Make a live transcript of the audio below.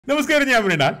നമസ്കാരം, ഞാൻ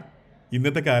മൃണാൽ.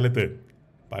 ഇന്നത്തെ കാലത്ത്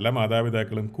പല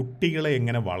മാതാപിതാക്കളും കുട്ടികളെ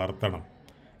എങ്ങനെ വളർത്തണം,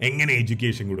 എങ്ങനെ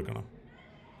എഡ്യൂക്കേഷൻ കൊടുക്കണം,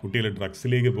 കുട്ടികൾ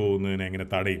ഡ്രഗ്സിലേക്ക് പോകുന്നതിനെ എങ്ങനെ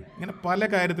തടയും, ഇങ്ങനെ പല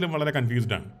കാര്യത്തിലും വളരെ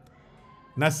കൺഫ്യൂസ്ഡാണ്.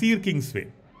 നസീർ കിങ്സ്വേ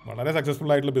വളരെ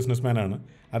സക്സസ്ഫുൾ ആയിട്ടുള്ള ബിസിനസ്മാനാണ്.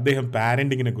 അദ്ദേഹം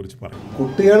പാരൻറ്റിങ്ങിനെ കുറിച്ച് പറയും.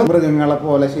 കുട്ടികൾ മൃഗങ്ങളെ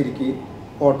പോലെ ശരിക്കും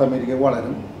ഓട്ടോമാറ്റിക്കായി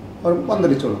വളരും, അവർ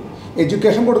പന്തലിച്ചോളും.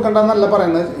 എഡ്യൂക്കേഷൻ കൊടുക്കണ്ടെന്നല്ല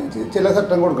പറയുന്നത്, ചില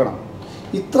സെക്ടം കൊടുക്കണം.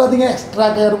 ഇത്രയധികം എക്സ്ട്രാ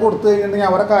കെയർ കൊടുത്തു കഴിഞ്ഞിട്ടുണ്ടെങ്കിൽ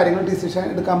അവരുടെ കാര്യങ്ങൾ ഡിസിഷൻ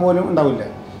എടുക്കാൻ പോലും ഉണ്ടാവില്ല.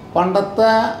 പണ്ടത്തെ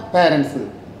പാരൻസ്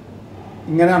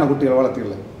ഇങ്ങനെയാണ് കുട്ടികളെ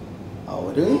വളർത്തിയുള്ളത്.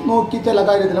 അവർ നോക്കി ചില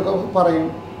കാര്യത്തിലൊക്കെ പറയും,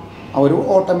 അവർ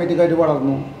ഓട്ടോമാറ്റിക്കായിട്ട്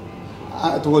വളർന്നു.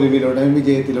 തോൽവിയിലൂടെയും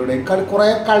വിജയത്തിലൂടെയും കുറേ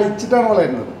കളിച്ചിട്ടാണ്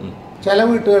വളരുന്നത്. ചില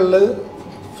വീട്ടുകളിൽ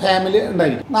ഫാമിലി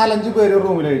ഉണ്ടായിരിക്കും, 4-5 പേര്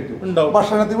റൂമിലായിരിക്കും.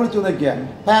 ഭക്ഷണത്തിൽ വിളിച്ചു നോക്കിയാൽ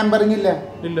പാമ്പറിങ് ഇല്ല.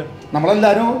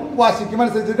 നമ്മളെല്ലാവരും വാശിക്ക്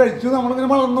മത്സരിച്ച് കഴിച്ചു, നമ്മളിങ്ങനെ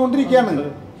വളർന്നുകൊണ്ടിരിക്കുകയാണ്.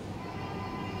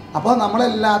 അപ്പോൾ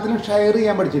നമ്മളെല്ലാത്തിനും ഷെയർ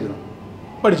ചെയ്യാൻ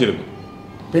പഠിച്ചിരുന്നു.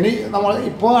 പിന്നെ നമ്മൾ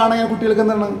ഇപ്പോൾ ആണെങ്കിൽ കുട്ടികൾക്ക്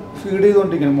എന്താണ് ഫീഡ്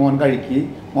ചെയ്തുകൊണ്ടിരിക്കുന്നത്, മോൻ കഴിക്കുക,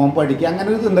 മോൻ പഠിക്കുക, അങ്ങനെ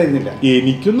ഒരു ഇതുണ്ടായിരുന്നില്ല.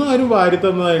 എനിക്കൊന്നും ആരും വാരി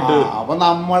തന്നതായിട്ട്. അപ്പോൾ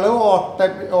നമ്മൾ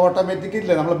ഓട്ടോമാറ്റിക്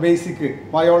ഇല്ല, നമ്മൾ ബേസിക്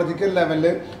ബയോളജിക്കൽ ലെവലിൽ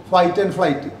ഫൈറ്റ് ആൻഡ്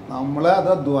ഫ്ലൈറ്റ്, നമ്മൾ അത്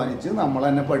അധ്വാനിച്ച് നമ്മൾ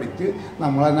തന്നെ പഠിച്ച്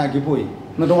നമ്മൾ തന്നെ ആക്കി പോയി,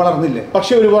 എന്നിട്ട് വളർന്നില്ലേ.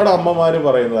 പക്ഷെ ഒരുപാട് അമ്മമാർ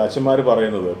പറയുന്നത്, അച്ഛന്മാർ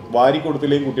പറയുന്നത് വാരി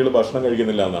കൊടുത്തില്ലെങ്കിൽ കുട്ടികൾ ഭക്ഷണം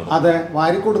കഴിക്കുന്നില്ല എന്നാണ്. അതെ,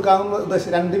 വാരി കൊടുക്കാമെന്ന്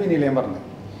 2 മിനിറ്റ് ഞാൻ പറഞ്ഞത്.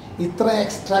 ഇത്ര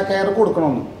എക്സ്ട്രാ കെയർ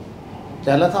കൊടുക്കണമെന്ന്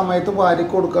ചില സമയത്ത് വാരി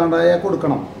കൊടുക്കാണ്ടായാൽ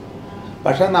കൊടുക്കണം.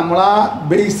 പക്ഷേ നമ്മളാ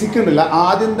ബേസിക് ഉണ്ടല്ല,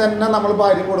 ആദ്യം തന്നെ നമ്മൾ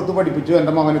ഭാര്യ കൊടുത്ത് പഠിപ്പിച്ചു,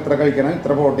 എൻ്റെ മകൻ ഇത്ര കഴിക്കണം,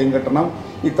 ഇത്ര പ്രോട്ടീൻ കിട്ടണം,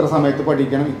 ഇത്ര സമയത്ത്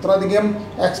പഠിക്കണം. ഇത്ര അധികം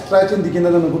എക്സ്ട്രാ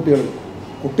ചിന്തിക്കുന്നതെന്ന്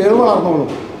കുട്ടികൾ വളർന്നോളും.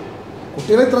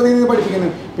 കുട്ടികൾ ഇത്ര അധികം പഠിപ്പിക്കുന്നു,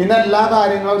 പിന്നെ എല്ലാ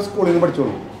കാര്യങ്ങളും സ്കൂളിൽ നിന്ന്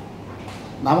പഠിച്ചോളും.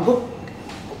 നമുക്ക്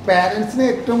പാരൻസിന്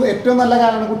ഏറ്റവും നല്ല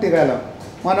കാലമാണ് കുട്ടിക്കാലം.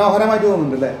 മനോഹരമായിട്ട്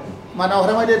തോന്നുന്നുണ്ട് അല്ലേ?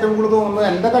 മനോഹരമായിട്ട് ഏറ്റവും കൂടുതൽ തോന്നുന്നത്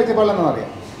എൻ്റെ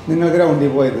കാഴ്ചപ്പാടിലെന്നറിയാം. നിങ്ങൾ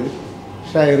ഗ്രൗണ്ടിൽ പോയത്,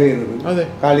 ഷെയർ ചെയ്തത്,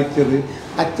 കളിച്ചത്,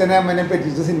 അച്ഛനെ അമ്മനെ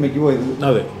പറ്റിച്ച് സിനിമയ്ക്ക് പോയത്,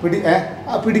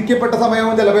 പിടിക്കപ്പെട്ട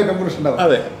സമയവും ചിലപ്പോൾ ഏറ്റവും കൂടുതൽ ഉണ്ടാവും.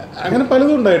 അതെ, അങ്ങനെ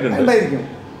പലതും ഉണ്ടായിരിക്കും.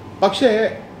 പക്ഷേ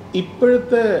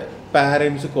ഇപ്പോഴത്തെ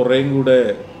പാരൻസ് കുറേയും കൂടെ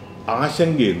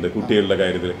ആശങ്കയുണ്ട് കുട്ടികളുടെ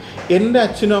കാര്യത്തിൽ. എൻ്റെ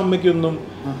അച്ഛനും അമ്മയ്ക്കൊന്നും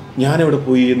ഞാനെവിടെ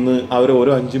പോയി എന്ന് അവർ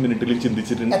ഓരോ 5 മിനിറ്റിൽ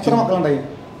ചിന്തിച്ചിട്ടുണ്ട്. എത്ര മക്കളുണ്ടായി?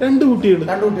 2 കുട്ടികൾ.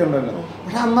 2 കുട്ടികളുണ്ടല്ലോ.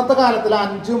 പക്ഷെ അന്നത്തെ കാലത്തിൽ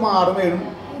 5, 6, 7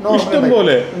 ഇഷ്ടം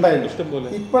പോലെ.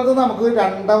 ഇപ്പോഴത്തെ നമുക്ക്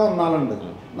 2 1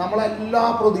 നമ്മളെല്ലാ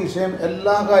പ്രതീക്ഷയും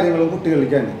എല്ലാ കാര്യങ്ങളും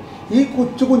കുട്ടികൾക്കാണ്. ഈ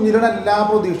കുഞ്ഞിലുള്ള എല്ലാ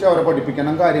പ്രതീക്ഷയും അവരെ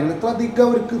പഠിപ്പിക്കണം, കാര്യങ്ങൾ ഇത്ര അധികം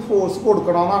അവർക്ക് ഫോഴ്സ്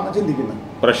കൊടുക്കണമെന്നാണ് ചിന്തിക്കുന്നത്.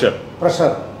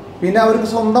 പ്രഷർ. പിന്നെ അവർക്ക്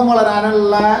സ്വന്തം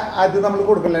വളരാനുള്ള അത് നമ്മൾ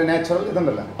കൊടുക്കില്ല. നാച്ചുറൽ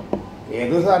ഇതുണ്ടല്ലോ,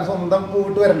 ഏത് സാധനം സ്വന്തം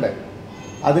പോയിട്ട് വരണ്ടേ,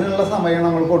 അതിനുള്ള സമയം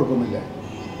നമ്മൾ കൊടുക്കുന്നില്ല.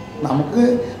 നമുക്ക്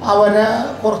അവരെ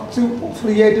കുറച്ച്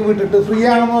ഫ്രീ ആയിട്ട് വിട്ടിട്ട്, ഫ്രീ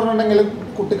ആണെന്ന് പറഞ്ഞിട്ടുണ്ടെങ്കിൽ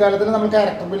കുട്ടിക്കാലത്തിൽ നമ്മൾ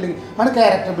ക്യാരക്ടർ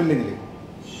ബിൽഡിങ് ആണ്.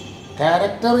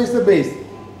 Character is the base,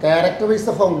 character is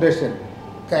the foundation,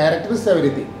 character is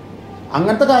everything.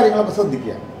 അങ്ങനത്തെ കാര്യങ്ങളൊക്കെ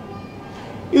ശ്രദ്ധിക്കുക.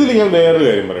 ഇതിൽ ഞാൻ വേറൊരു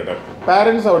കാര്യം പറയട്ടെ.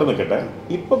 പാരൻസ് അവിടെ നിൽക്കട്ടെ.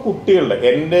 ഇപ്പം കുട്ടികളുടെ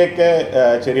എൻ്റെയൊക്കെ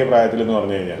ചെറിയ പ്രായത്തിൽ എന്ന്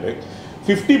പറഞ്ഞു കഴിഞ്ഞാൽ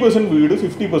 50% വീട്,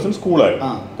 50%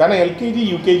 സ്കൂളായിരുന്നു. കാരണം LKG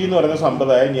UKG എന്ന് പറയുന്ന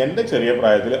സമ്പ്രദായം എൻ്റെ ചെറിയ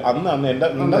പ്രായത്തിൽ അന്ന് എൻ്റെ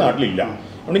നാട്ടിലില്ല.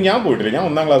 അതുകൊണ്ട് ഞാൻ പോയിട്ടില്ല. ഞാൻ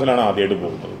 1ാം ക്ലാസ്സിലാണ് ആദ്യമായിട്ട്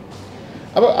പോകുന്നത്.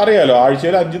 അപ്പോൾ അറിയാലോ,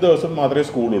 ആഴ്ചയിൽ 5 ദിവസം മാത്രമേ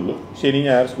സ്കൂളുള്ളൂ. ശനി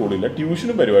ഞായർ സ്കൂളില്ല.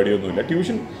 ട്യൂഷനും പരിപാടിയൊന്നുമില്ല.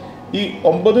 ട്യൂഷൻ ഈ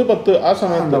 9, 10 ആ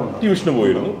സമയത്ത് ട്യൂഷന്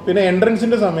പോയിരുന്നു. പിന്നെ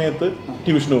എൻട്രൻസിൻ്റെ സമയത്ത്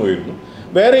ട്യൂഷന് പോയിരുന്നു.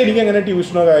 വേറെ എനിക്കങ്ങനെ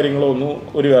ട്യൂഷനോ കാര്യങ്ങളോ ഒന്നും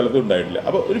ഒരു കാലത്തും ഉണ്ടായിട്ടില്ല.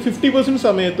 അപ്പോൾ ഒരു 50%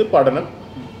 സമയത്ത് പഠനം,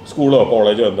 സ്കൂളോ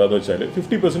കോളേജോ എന്താണെന്ന് വെച്ചാൽ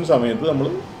 50% സമയത്ത് നമ്മൾ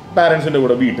പാരൻസിൻ്റെ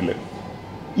കൂടെ വീട്ടിൽ.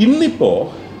 ഇന്നിപ്പോൾ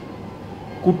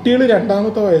കുട്ടികൾ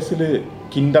 2ാമത്തെ വയസ്സിൽ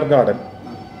Kinder garden,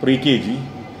 pre KG,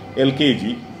 LKG,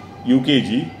 UKG,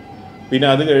 പിന്നെ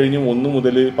അത് കഴിഞ്ഞ് 1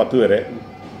 മുതൽ 10 വരെ.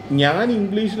 ഞാൻ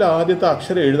ഇംഗ്ലീഷിൽ ആദ്യത്തെ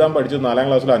അക്ഷരം എഴുതാൻ പഠിച്ചത് 4ാം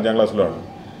ക്ലാസ്സിലോ 5ാം ക്ലാസ്സിലോ ആണ്.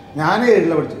 ഞാൻ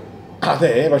 7ൽ പഠിച്ചു.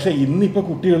 അതെ, പക്ഷേ ഇന്നിപ്പോൾ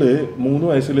കുട്ടികൾ 3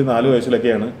 വയസ്സിൽ 4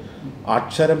 വയസ്സിലൊക്കെയാണ്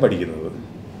അക്ഷരം പഠിക്കുന്നത്.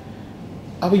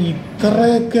 അപ്പോൾ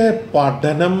ഇത്രയൊക്കെ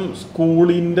പഠനം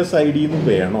സ്കൂളിൻ്റെ സൈഡിൽ നിന്ന്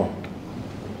വേണോ?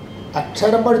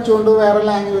 അക്ഷരം പഠിച്ചുകൊണ്ട് വേറെ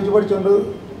ലാംഗ്വേജ് പഠിച്ചുകൊണ്ട്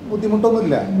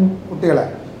ബുദ്ധിമുട്ടൊന്നുമില്ല കുട്ടികളെ.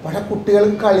 പക്ഷേ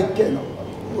കുട്ടികൾക്ക് കളിക്കാൻ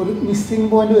ഒരു മിസ്സിങ്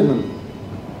പോയിന്റ് വരുന്നുണ്ട്.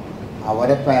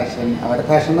 അവരെ പാഷൻ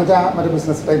എന്ന് വെച്ചാൽ മറ്റേ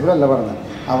ബിസിനസ് ടൈപ്പിലല്ല പറഞ്ഞത്.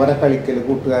 അവരെ കളിക്കൽ,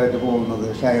 കൂട്ടുകാരായിട്ട് പോകുന്നത്,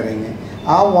 ഷെയറിങ്,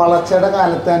 ആ വളർച്ചയുടെ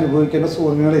കാലത്ത് അനുഭവിക്കേണ്ട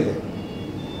സുഖങ്ങളില്ലേ,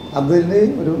 അതിന്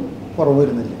ഒരു കുറവ്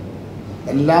വരുന്നില്ല.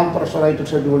 എല്ലാം പ്രഷറായിട്ട്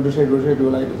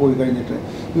ഷെഡ്യൂളായിട്ട് പോയി കഴിഞ്ഞിട്ട്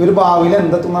ഇവർ ഭാവിയിൽ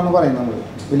എന്തെത്തുന്നാണ് പറയുന്നത്. നമ്മൾ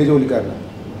വലിയ ജോലിക്കാരില്ല.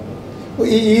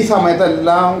 ഈ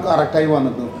സമയത്തെല്ലാം കറക്റ്റായി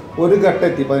വന്നിട്ട് ഒരു ഘട്ടം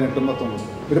എത്തി 18, 19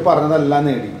 ഇവർ പറഞ്ഞതെല്ലാം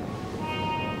നേടി.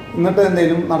 എന്നിട്ട്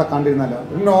എന്തെങ്കിലും നടക്കാണ്ടിരുന്നാലോ,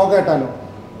 ഒരു നോ കേട്ടാലോ?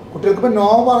 കുട്ടികൾക്കിപ്പോൾ നോ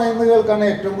പറയുന്നത് കേൾക്കാണ്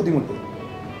ഏറ്റവും ബുദ്ധിമുട്ട്.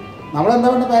 നമ്മളെന്താ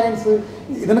വേണ്ട പാരൻസ്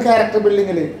ഇതിന് ക്യാരക്ടർ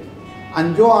ബിൽഡിങ്ങിൽ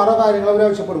 5 6 കാര്യങ്ങൾ അവർ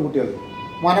ആവശ്യപ്പെടും കുട്ടികൾ.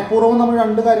 മനഃപൂർവ്വം നമ്മൾ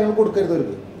 2 കാര്യങ്ങൾ കൊടുക്കരുത്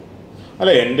അവർക്ക്.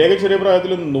 അല്ല, എന്റെയൊക്കെ ചെറിയ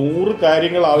പ്രായത്തിൽ 100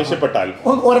 കാര്യങ്ങൾ ആവശ്യപ്പെട്ടാൽ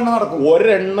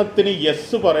ഒരെണ്ണത്തിന്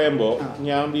യെസ് പറയുമ്പോ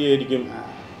ഞാൻ വിചാരിക്കും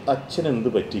അച്ഛൻ എന്ത്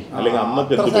പറ്റി, അല്ലെങ്കിൽ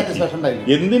അമ്മക്ക് എന്ത് പറ്റി,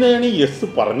 എന്തിനാണ് ഈ യെസ്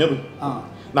പറഞ്ഞത്?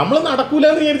 നമ്മൾ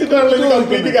നടക്കൂലെന്ന് വിചാരിച്ചിട്ടാണല്ലോ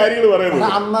കാര്യങ്ങൾ പറയുന്നത്.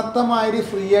 അന്നത്തെ മാതിരി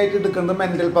ഫ്രീ ആയിട്ട് എടുക്കേണ്ട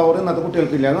മെന്റൽ പവർ ഇന്നത്തെ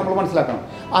കുട്ടികൾക്കില്ല, നമ്മൾ മനസ്സിലാക്കണം.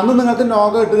 അന്ന് നിങ്ങൾക്ക്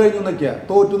നോഗ ഇട്ട് കഴിഞ്ഞു നോക്കിയാ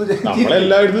തോറ്റു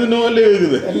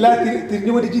എല്ലാം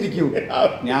തിരിഞ്ഞു പിടിച്ചിരിക്കും.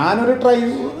 ഞാനൊരു ട്രൈ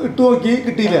ഇട്ട് നോക്കി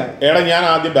കിട്ടിയില്ല. എടാ ഞാൻ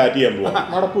ആദ്യം ബാറ്റ് ചെയ്യാൻ പോവാ,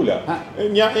 നടക്കൂല.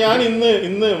 ഞാൻ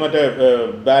ഇന്ന് മറ്റേ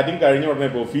ബാറ്റിംഗ് കഴിഞ്ഞ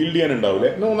ഉടനെ പോ ഫീൽഡ് ചെയ്യാൻ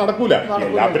ഉണ്ടാവൂലേ, നടക്കൂല.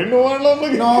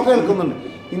 നോ കേൾക്കുന്നുണ്ട്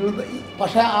ഇന്നത്തെ.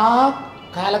 പക്ഷെ ആ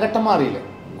കാലഘട്ടം മാറിയില്ല,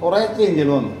 കുറെ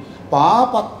ചേഞ്ചുകൾ വന്നു. അപ്പോൾ ആ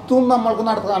 10 നമ്മൾക്ക്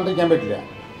നടത്താണ്ടിരിക്കാൻ പറ്റില്ല.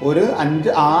 ഒരു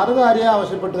 5-6 കാര്യം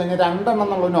ആവശ്യപ്പെട്ട് കഴിഞ്ഞാൽ 2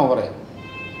 നമ്മൾ നോ പറയാം.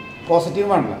 പോസിറ്റീവ്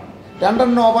വേണ്ട, 2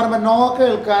 നോ പറയുമ്പോൾ നോ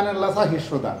കേൾക്കാനുള്ള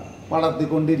സഹിഷ്ണുത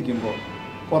വളർത്തിക്കൊണ്ടിരിക്കുമ്പോൾ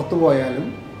പുറത്ത് പോയാലും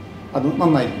അത്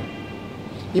നന്നായിരിക്കും.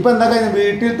 ഇപ്പം എന്താ കഴിഞ്ഞാൽ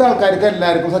വീട്ടിലത്തെ ആൾക്കാർക്ക്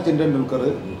എല്ലാവർക്കും സച്ചിൻ ടെണ്ടുൽക്കർ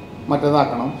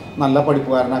മറ്റേതാക്കണം, നല്ല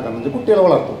പഠിപ്പുകാരനാക്കണം എന്ന് വെച്ചാൽ കുട്ടികളെ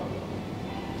വളർത്തും.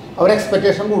 അവർ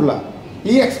എക്സ്പെക്റ്റേഷൻ കൂടുതലാണ്.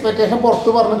 ഈ എക്സ്പെക്റ്റേഷൻ പുറത്ത്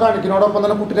പറഞ്ഞ് കാണിക്കുന്നതോടൊപ്പം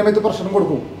തന്നെ കുട്ടിയുടെ മേത്ത് പ്രശ്നം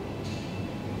കൊടുക്കും.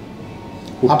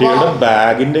 കുട്ടികളുടെ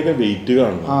ബാഗിന്റെ ഒക്കെ വെയിറ്റ്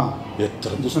കാണണം,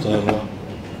 എത്ര പുസ്തകങ്ങളാണ്.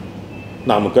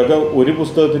 നമുക്കൊക്കെ ഒരു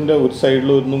പുസ്തകത്തിന്റെ ഒരു സൈഡിൽ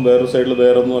ഒന്നും വേറൊരു സൈഡിൽ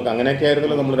വേറൊന്നും ഒക്കെ അങ്ങനെയൊക്കെ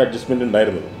ആയിരുന്നല്ലോ നമ്മളൊരു അഡ്ജസ്റ്റ്മെന്റ്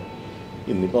ഉണ്ടായിരുന്നത്.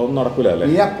 ഇന്നിപ്പോ അതൊന്നും നടക്കൂല അല്ലേ?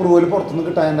 ഈ അപ്രൂവൽ പുറത്തുനിന്ന്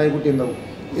കിട്ടാനുണ്ടായി കുട്ടി ഉണ്ടാവും.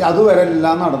 അതുവരെ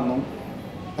എല്ലാം നടന്നു,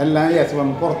 എല്ലാം യെസ്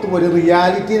വന്നു. പുറത്ത് പോയി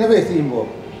റിയാലിറ്റീനെ ഫേസ് ചെയ്യുമ്പോൾ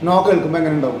നോ കേൾക്കുമ്പോൾ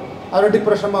എങ്ങനെ ഉണ്ടാവും? അവരുടെ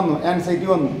ഡിപ്രഷൻ വന്നു, ആൻസൈറ്റി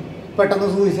വന്നു, പെട്ടെന്ന്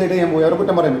സൂയിസൈഡ് ചെയ്യാൻ പോയി. അവരെ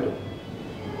കുറ്റം പറയാൻ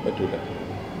പറ്റൂല.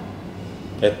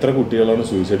 എത്ര കുട്ടികളാണ്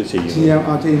സൂയിസൈഡ്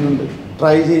ചെയ്യുന്നുണ്ട്,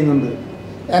 ട്രൈ ചെയ്യുന്നുണ്ട്.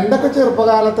 എന്തൊക്കെ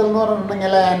ചെറുപ്പകാലത്തിൽ എന്ന്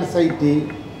പറഞ്ഞിട്ടുണ്ടെങ്കിൽ ആൻസൈറ്റി,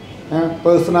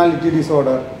 പേഴ്സണാലിറ്റി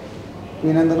ഡിസോർഡർ,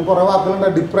 പിന്നെ എന്തെങ്കിലും കുറേ വാക്കുകളുണ്ട്.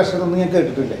 ഡിപ്രഷൻ ഒന്നും ഞാൻ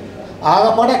കേട്ടിട്ടില്ലേ.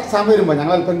 ആകെപ്പാടെ എക്സാം വരുമ്പോൾ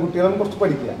ഞങ്ങൾ പെൺകുട്ടികളും കുറച്ച്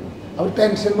പഠിക്കുക, അവർ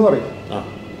ടെൻഷൻ എന്ന് പറയും.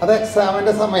 അത്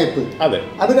എക്സാമിൻ്റെ സമയത്ത്,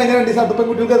 അത് കഴിഞ്ഞ 2 ദിവസം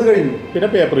പെൺകുട്ടികൾക്ക് അത് കഴിഞ്ഞു. പിന്നെ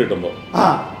പേപ്പർ കിട്ടുമ്പോൾ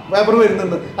പേപ്പർ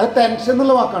വരുന്നുണ്ട്. അത് ടെൻഷൻ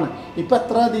എന്നുള്ള വാക്കാണ്. ഇപ്പം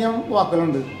എത്ര അധികം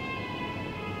വാക്കുകളുണ്ട്.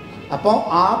 അപ്പോൾ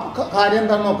ആ കാര്യം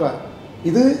എന്താണെന്ന് നോക്കുക.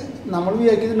 ഇത് നമ്മൾ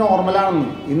വിചാരിക്കുന്നത് നോർമലാണെന്ന്.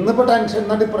 ഇന്നിപ്പോൾ ടെൻഷൻ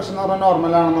ഡിപ്രഷൻ എന്ന് പറഞ്ഞാൽ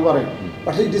നോർമലാണെന്ന് പറയും.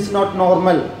 പക്ഷേ ഇറ്റ് ഇസ് നോട്ട്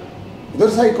നോർമൽ.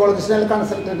 ഇതൊരു സൈക്കോളജിസ്റ്റിനെ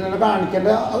കൺസൾട്ടന്റിനെ കാണിക്കേണ്ട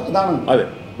ഇതാണ്.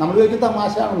 നമ്മൾ വിചാരിക്കും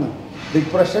തമാശയാണെന്ന്.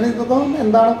 ഡിപ്രഷൻ ഇതൊക്കെ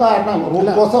എന്താണ് കാരണം?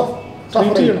 റൂട്ട് കോസ് ഓഫ്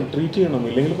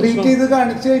ട്രീറ്റ് ചെയ്ത്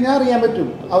കാണിച്ചു കഴിഞ്ഞാൽ അറിയാൻ പറ്റും.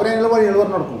 അവരതിനുള്ള വഴികൾ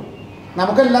പറഞ്ഞു കൊടുക്കും.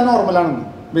 നമുക്കെല്ലാം നോർമലാണെന്ന്.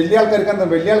 വലിയ ആൾക്കാർക്ക് എന്താ,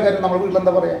 വലിയ ആൾക്കാർ നമ്മൾ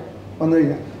വീട്ടിലെന്താ പറയുക, വന്നു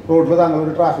കഴിഞ്ഞാൽ റോഡിൽ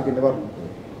താങ്കളൊരു ട്രാഫിക്കിൻ്റെ പറഞ്ഞു,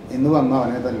 ഇന്ന് വന്നു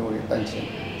അവനെ തല്ലുപോയി, ടെൻഷൻ,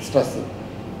 സ്ട്രെസ്സ്.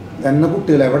 തന്നെ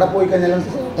കുട്ടികൾ എവിടെ പോയി കഴിഞ്ഞാലും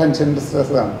ടെൻഷൻ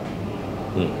സ്ട്രെസ് ആണ്.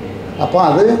 അപ്പോൾ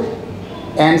അത്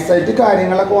ആൻസൈറ്റി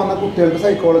കാര്യങ്ങളൊക്കെ വന്ന കുട്ടികൾക്ക്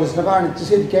സൈക്കോളജിസ്റ്റിനെ കാണിച്ച്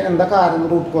ശരിക്കും എന്താ കാരണം,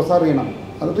 റൂട്ട് കോസ് അറിയണം.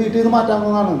 അത് ട്രീറ്റ് ചെയ്ത്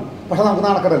മാറ്റാവുന്നതാണ്. പക്ഷെ നമുക്ക്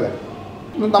നടക്കടല്ലേ.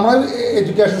 നമ്മളെ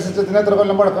എഡ്യൂക്കേഷൻ സിസ്റ്റത്തിന് എത്ര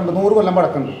കൊല്ലം പഴക്കമുണ്ട്? 100 കൊല്ലം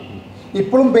പഴക്കമുണ്ട്.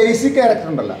 ഇപ്പോഴും ബേസിക് ക്യാരക്ടർ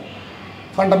ഉണ്ടല്ലോ,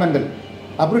 ഫണ്ടമെൻ്റൽ.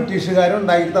 ആ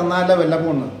ബ്രിട്ടീഷുകാരുണ്ടാക്കി തന്ന ലെവലിലാണ്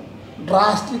പോകുന്നത്.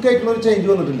 ഡ്രാസ്റ്റിക് ആയിട്ടുള്ളൊരു ചേഞ്ച്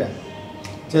വന്നിട്ടില്ല.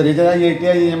 ചെറിയ IIT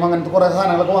IIM അങ്ങനത്തെ കുറേ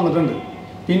സാധനങ്ങളൊക്കെ വന്നിട്ടുണ്ട്.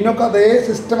 പിന്നൊക്കെ അതേ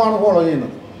സിസ്റ്റമാണ് ഫോളോ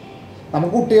ചെയ്യുന്നത്.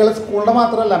 നമുക്ക് കുട്ടികളെ സ്കൂളിൻ്റെ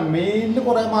മാത്രമല്ല മെയിനിൽ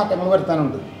കുറേ മാറ്റങ്ങൾ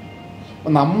വരുത്താനുണ്ട്.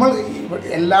 അപ്പം നമ്മൾ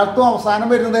എല്ലായിടത്തും അവസാനം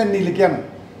വരുന്നത് എന്നിലേക്കാണ്.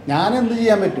 ഞാൻ എന്ത്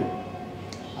ചെയ്യാൻ പറ്റും?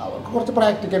 അവർക്ക് കുറച്ച്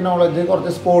പ്രാക്ടിക്കൽ നോളജ്,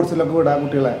 കുറച്ച് സ്പോർട്സിലൊക്കെ വിടാൻ,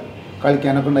 കുട്ടികളെ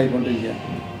കളിക്കാനൊക്കെ ഉണ്ടായിക്കൊണ്ടിരിക്കുക.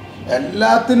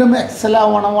 എല്ലാത്തിലും എക്സൽ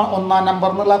ആവണം, 1ാം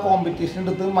നമ്പർ എന്നുള്ള കോമ്പറ്റീഷൻ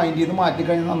എടുത്ത് മൈൻഡ് ചെയ്ത്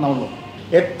മാറ്റിക്കഴിഞ്ഞാൽ നന്നാവുള്ളൂ.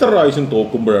 എത്ര പ്രാവശ്യം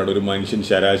തോക്കുമ്പോഴാണ് ഒരു മനുഷ്യൻ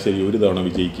ശരാശരി ഒരു തവണ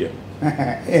വിജയിക്കുക?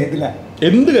 ഏതില്ല,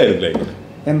 എന്ത് കാര്യത്തിലായിക്കോട്ടെ.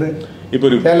 എന്ത് ഇപ്പൊ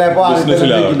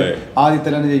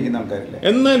ആദ്യത്തിലാണ് ജയിക്കുന്ന ആൾക്കാരില്ലേ?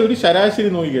 എന്നാലും ഒരു ശരാശരി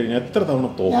നോക്കിക്കഴിഞ്ഞാൽ എത്ര തവണ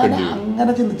തോക്കേണ്ടി?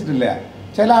 അങ്ങനെ ചിന്തിച്ചിട്ടില്ല.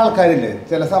 ചില ആൾക്കാരില്ലേ,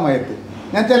 ചില സമയത്ത്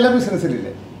ഞാൻ ചില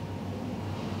ബിസിനസ്സിലില്ലേ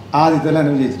ആദ്യത്തിൽ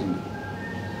തന്നെ വിജയിച്ചിട്ടുണ്ട്.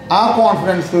 ആ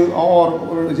കോൺഫിഡൻസ്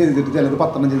ചെയ്തിട്ട് ചിലത്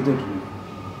 10 ചെയ്ത് തോറ്റിട്ടുണ്ട്.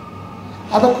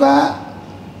 അതൊക്കെ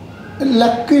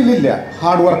ലക്കിലില്ല,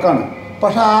 ഹാർഡ് വർക്കാണ്.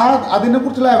 പക്ഷെ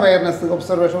അതിനെക്കുറിച്ചുള്ള അവയർനെസ്,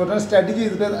 ഒബ്സർവേഷൻ, സ്റ്റഡി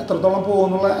ചെയ്തിട്ട് എത്രത്തോളം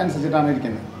പോകുന്നുള്ള അനുസരിച്ചിട്ടാണ്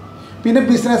ഇരിക്കുന്നത്. പിന്നെ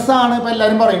ബിസിനസ്സാണ്. ഇപ്പോൾ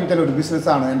എല്ലാവരും പറയും ചിലർ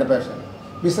ബിസിനസ്സാണ് എൻ്റെ പാഷൻ,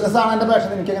 ബിസിനസ്സാണ് എൻ്റെ പാഷൻ.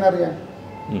 എനിക്കെങ്ങനെ അറിയാം?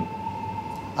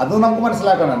 അത് നമുക്ക്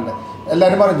മനസ്സിലാക്കാനുണ്ട്.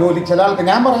 എല്ലാവരും പറയും ജോലി, ചില ആൾക്ക്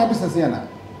ഞാൻ പറയാം ബിസിനസ് ചെയ്യാനാണ്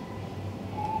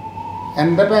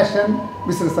എൻ്റെ പാഷൻ,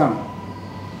 ബിസിനസ്സാണ്.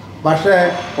 പക്ഷേ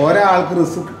ഒരാൾക്ക്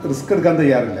റിസ്ക് എടുക്കാൻ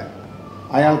തയ്യാറില്ല.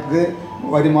 അയാൾക്ക്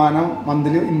വരുമാനം,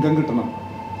 മന്ത്ലി ഇൻകം കിട്ടണം,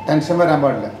 ടെൻഷൻ വരാൻ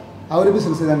പാടില്ല. ആ ഒരു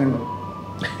ബിസിനസ് തന്നെ ഉണ്ടോ?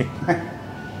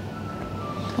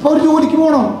 അപ്പോൾ അവർ ജോലിക്ക്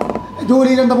പോകണം.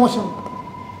 ജോലിയിൽ എന്താ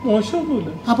മോശമൊന്നുമില്ല.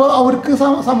 അപ്പോൾ അവർക്ക്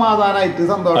സമാധാനമായിട്ട്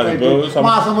സന്തോഷമായിട്ട്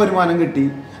മാസം വരുമാനം കിട്ടി,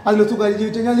 അതിൽ സുഖമായി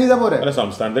ജീവിച്ചു കഴിഞ്ഞാൽ ചെയ്താൽ പോരെ.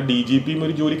 സംസ്ഥാനത്തെ DGP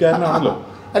ഒരു ജോലിക്കാരനാണല്ലോ.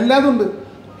 എല്ലാതും ഉണ്ട്.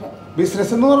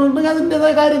 ബിസിനസ് എന്ന് പറഞ്ഞിട്ടുണ്ടെങ്കിൽ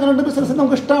അതിൻ്റെതായ കാര്യങ്ങളുണ്ട്. ബിസിനസ്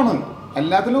നമുക്ക് ഇഷ്ടമാണ്.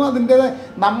 എല്ലാത്തിലും അതിൻ്റെതായ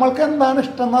നമ്മൾക്ക് എന്താണ്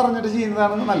ഇഷ്ടം എന്ന് അറിഞ്ഞിട്ട്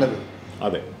ചെയ്യുന്നതാണ് നല്ലത്.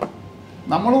 അതെ,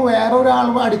 നമ്മൾ വേറെ ഒരാൾ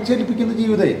അടിച്ചേൽപ്പിക്കുന്ന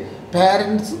ജീവിതമേ,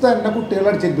 പാരൻസ് തന്നെ കുട്ടികളെ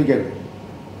അടിച്ചേൽപ്പിക്കരുത്.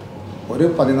 ഒരു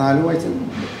 14 വയസ്സിൽ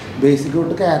ബേസിക്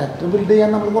തൊട്ട് ക്യാരക്ടർ ബിൽഡ് ചെയ്യാൻ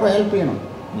നമ്മൾ കുറേ ഹെൽപ്പ് ചെയ്യണം.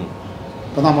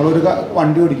 ഇപ്പോൾ നമ്മളൊരു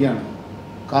വണ്ടി ഓടിക്കുകയാണ്,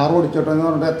 കാർ ഓടിച്ചോട്ടെ എന്ന്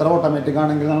പറഞ്ഞിട്ട് എത്ര ഓട്ടോമാറ്റിക്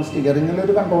ആണെങ്കിൽ നമ്മൾ സ്റ്റിയറിംഗിൽ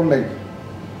ഒരു കൺട്രോൾ ഉണ്ടായിരിക്കും.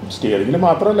 സ്റ്റിയറിംഗിൽ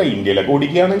മാത്രമല്ല, ഇന്ത്യയിലൊക്കെ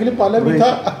ഓടിക്കുകയാണെങ്കിൽ പലവിധ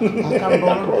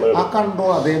ആ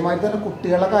കൺട്രോൾ. അതേമാതിരി തന്നെ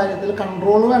കുട്ടികളുടെ കാര്യത്തിൽ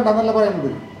കൺട്രോൾ വേണ്ടെന്നല്ല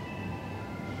പറയുന്നത്.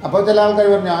 അപ്പോൾ ചില ആൾക്കാർ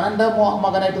പറഞ്ഞു ഞാൻ എൻ്റെ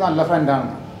മകനായിട്ട് നല്ല ഫ്രണ്ടാണ്.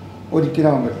 ഒരിക്കലും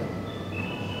ആവാൻ പറ്റില്ല.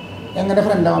 എങ്ങനെ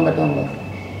ഫ്രണ്ടാവാൻ പറ്റും? നമ്മൾ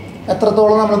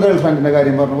എത്രത്തോളം നമ്മൾ ഗേൾ ഫ്രണ്ടിൻ്റെ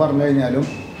കാര്യം പറഞ്ഞു കഴിഞ്ഞാലും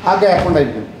ആ ഗ്യാപ്പ്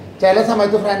ഉണ്ടായിരിക്കും. ചില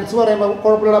സമയത്ത് ഫ്രണ്ട്സ് പറയുമ്പോൾ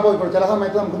കുഴപ്പമില്ല പോയിക്കോളും, ചില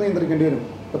സമയത്ത് നമുക്ക് നിയന്ത്രിക്കേണ്ടി വരും.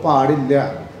 ഇത് പാടില്ല,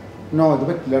 നോ ഇത്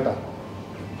പറ്റില്ല കേട്ടോ,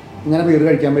 ഇങ്ങനെ ബീർ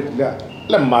കഴിക്കാൻ പറ്റില്ല.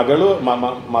 അല്ല,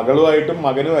 മകളുമായിട്ടും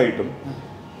മകനുമായിട്ടും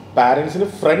പാരന്റ്സിന്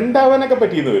ഫ്രണ്ട് ആവാനൊക്കെ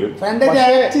പറ്റിയെന്ന് വരും. ഫ്രണ്ട്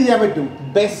ചെയ്യാൻ പറ്റും.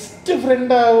 ബെസ്റ്റ്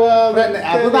ഫ്രണ്ട് ആവുക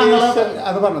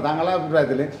അത് പറഞ്ഞു താങ്കളുടെ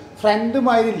അഭിപ്രായത്തിൽ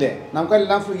ഫ്രണ്ടുമാരില്ലേ,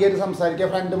 നമുക്കെല്ലാം ഫ്രീ ആയിട്ട് സംസാരിക്കുക,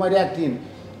 ഫ്രണ്ടുമാരി ആക്ട് ചെയ്യും.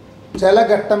 ചില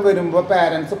ഘട്ടം വരുമ്പോൾ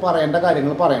പാരന്റ്സ് പറയേണ്ട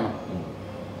കാര്യങ്ങൾ പറയണം.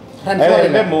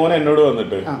 എന്റെ മോൻ എന്നോട്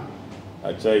വന്നിട്ട്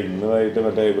അച്ഛാ ഇന്ന് വൈകിട്ട്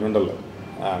മറ്റേ ഇവനുണ്ടല്ലോ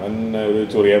അവൻ ഒരു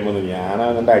ചൊറിയാൻ വന്നു, ഞാൻ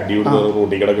അവൻ്റെ അടി കൊടുത്ത്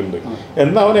റൂട്ടി കിടക്കുന്നുണ്ട്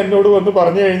എന്ന് അവൻ എന്നോട് വന്ന്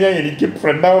പറഞ്ഞു കഴിഞ്ഞാൽ എനിക്ക്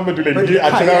ഫ്രണ്ട് ആവാൻ പറ്റില്ല, എനിക്ക്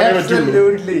അച്ഛനാവാനേ പറ്റുള്ളൂ.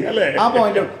 ആ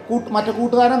പോയിന്റ് മറ്റേ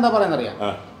കൂട്ടുകാരൻ എന്താ പറയുന്നറിയാം,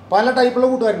 പല ടൈപ്പുള്ള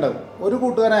കൂട്ടുകാരുണ്ടാവും. ഒരു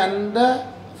കൂട്ടുകാരൻ എൻ്റെ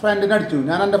ഫ്രണ്ടിനെ അടിച്ചു,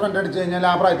 ഞാൻ എൻ്റെ ഫ്രണ്ട് അടിച്ചു കഴിഞ്ഞാൽ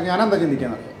ആ പ്രായത്തിൽ ഞാൻ എന്താ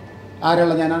ചിന്തിക്കാന്നറിയാം,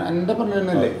 ആരുള്ള ഞാൻ എൻ്റെ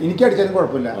ഫ്രണ്ടിനല്ലേ, എനിക്ക് അടിച്ചാലും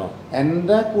കുഴപ്പമില്ല,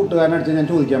 എൻ്റെ കൂട്ടുകാരനെ അടിച്ചാൽ ഞാൻ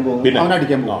ചോദിക്കാൻ പോകും, അവൻ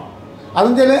അടിക്കാൻ പോകും.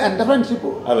 അതും ചില എൻ്റെ ഫ്രണ്ട്ഷിപ്പ്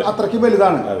അത്രയ്ക്ക്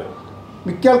വലുതാണ്.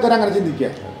 മിക്ക ആൾക്കാരും അങ്ങനെ ചിന്തിക്കുക.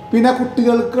 പിന്നെ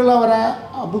കുട്ടികൾക്കുള്ള അവരെ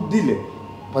ബുദ്ധിയില്ലേ,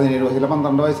 17 വയസ്സിലെ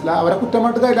 12 വയസ്സിലെ അവരെ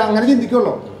കുറ്റമായിട്ട് കാര്യമില്ല, അങ്ങനെ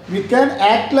ചിന്തിക്കുള്ളൂ. We can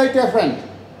act like a friend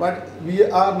but we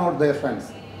are not there friends.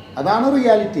 അതാണ്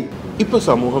റിയാലിറ്റി. ഇപ്പോൾ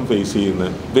സമൂഹം ഫേസ് ചെയ്യുന്ന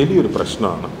വലിയൊരു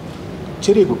പ്രശ്നമാണ്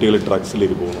ചെറിയ കുട്ടികൾ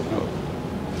ഡ്രഗ്സിലേക്ക് പോകുന്നത്.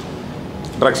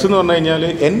 ഡ്രഗ്സ് എന്ന് പറഞ്ഞു കഴിഞ്ഞാൽ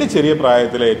എൻ്റെ ചെറിയ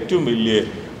പ്രായത്തിലെ ഏറ്റവും വലിയ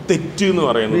തെറ്റ് എന്ന്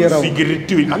പറയുന്നത്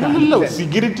സിഗരറ്റ്, അല്ലല്ലോ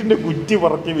സിഗരറ്റിന്റെ കുറ്റി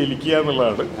പറക്കി വലിക്കുക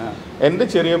എന്നുള്ളതാണ്. എൻ്റെ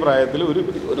ചെറിയ പ്രായത്തിൽ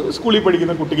ഒരു സ്കൂളിൽ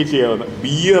പഠിക്കുന്ന കുട്ടിക്ക് ചെയ്യാവുന്ന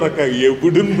ബിയറൊക്കെ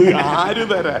എവിടുന്ന് ആര്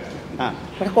തരാൻ.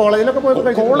 കോളേജിലൊക്കെ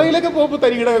പോകുമ്പോൾ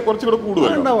തരികിട കുറച്ചുകൂടെ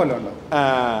കൂടുതലുണ്ടാവുമല്ലോ.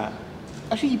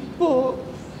 പക്ഷെ ഇപ്പോൾ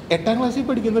 8ാം ക്ലാസ്സിൽ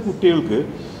പഠിക്കുന്ന കുട്ടികൾക്ക്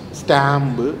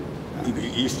സ്റ്റാമ്പ്,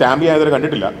 ഈ സ്റ്റാമ്പ് ഞാൻ ഇതുവരെ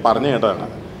കണ്ടിട്ടില്ല, പറഞ്ഞു കേട്ടതാണ്,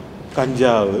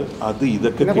 കഞ്ചാവ്, അത്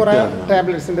ഇതൊക്കെ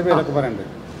ടാബ്ലറ്റ്സിന്റെ പേരൊക്കെ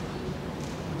പറയുന്നുണ്ട്.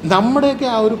 നമ്മുടെയൊക്കെ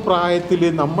ആ ഒരു പ്രായത്തിൽ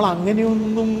നമ്മൾ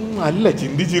അങ്ങനെയൊന്നും അല്ല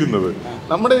ചിന്തിച്ചിരുന്നത്.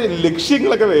 നമ്മുടെ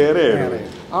ലക്ഷ്യങ്ങളൊക്കെ വേറെയാണ്.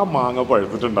 ആ മാങ്ങ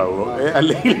പഴുത്തിട്ടുണ്ടാവുമോ,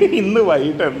 അല്ലെങ്കിൽ ഇന്ന്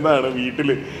വൈകിട്ട് എന്താണ് വീട്ടിൽ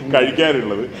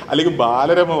കഴിക്കാനുള്ളത്, അല്ലെങ്കിൽ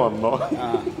ബാലരമ വന്നോ,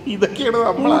 ഇതൊക്കെയാണ്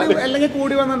നമ്മൾ. അല്ലെങ്കിൽ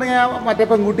കൂടി വന്നിട്ടുണ്ടെങ്കിൽ മറ്റേ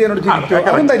പെൺകുട്ടിയോട്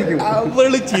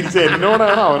അവള് ചിരിച്ച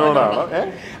എന്നോടാണോ അവനോടാണോ,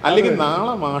 അല്ലെങ്കിൽ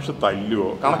നാളെ മാഷ് തല്ലുവോ,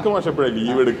 കണക്ക് മാഷ് എപ്പോഴാണ്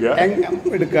ലീവ്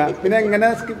എടുക്കുക, പിന്നെ എങ്ങനെ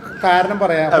കാരണം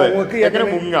പറയാം, എങ്ങനെ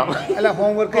മുങ്ങാം,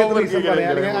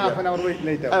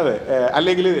 അതെ,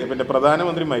 അല്ലെങ്കിൽ പിന്നെ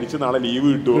പ്രധാനമന്ത്രി മരിച്ച നാളെ ലീവ്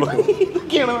കിട്ടുമോ,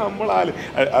 ഇതൊക്കെയാണ് നമ്മൾ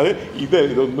അത്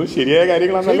ഇതൊന്നും ശരിയായ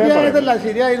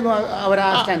കാര്യങ്ങളാണല്ലോ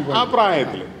ആ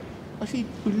പ്രായത്തില്. പക്ഷെ ഈ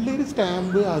പിള്ളേര്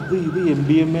സ്റ്റാമ്പ് അത് ഇത്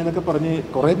MDMA എന്നൊക്കെ പറഞ്ഞ്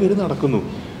കുറെ പേര് നടക്കുന്നു.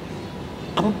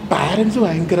 അപ്പം പാരൻസ്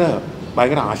ഭയങ്കര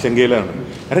ആശങ്കയിലാണ്.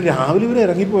 കാരണം രാവിലെ ഇവർ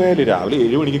ഇറങ്ങിപ്പോയാൽ, രാവിലെ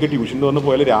 7 മണിക്കൊക്കെ ട്യൂഷന് വന്ന്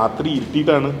പോയാൽ രാത്രി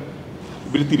ഇരുട്ടിയിട്ടാണ്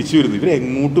ഇവർ തിരിച്ചു വരുന്നത്. ഇവർ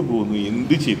എങ്ങോട്ട് പോകുന്നു,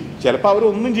 എന്ത് ചെയ്തു, ചിലപ്പോൾ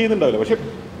അവരൊന്നും ചെയ്യുന്നുണ്ടാവില്ല, പക്ഷെ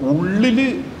ഉള്ളില്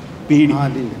പേടി.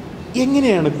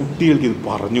 എങ്ങനെയാണ് കുട്ടികൾക്ക് ഇത്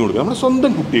പറഞ്ഞു കൊടുക്കുക, നമ്മുടെ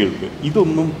സ്വന്തം കുട്ടികൾക്ക്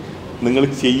ഇതൊന്നും നിങ്ങൾ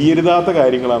ചെയ്യരുതാത്ത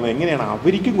കാര്യങ്ങളാണ്, എങ്ങനെയാണ്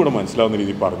അവർക്കും കൂടെ മനസ്സിലാവുന്ന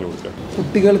രീതിയിൽ പറഞ്ഞു കൊടുക്കുക?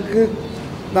 കുട്ടികൾക്ക്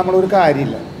നമ്മളൊരു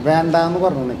കാര്യമില്ല, വേണ്ടാന്ന്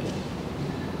പറഞ്ഞു,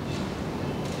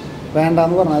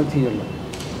 വേണ്ടാന്ന് പറഞ്ഞാൽ ചെയ്യുള്ളൂ,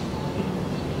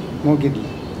 നോക്കിയിട്ടില്ല.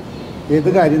 ഏത്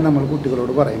കാര്യം നമ്മൾ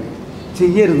കുട്ടികളോട് പറയുന്നത്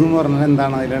ചെയ്യരുതെന്ന് പറഞ്ഞാൽ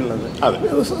എന്താണ് അതിലുള്ളത്?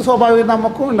 സ്വാഭാവികം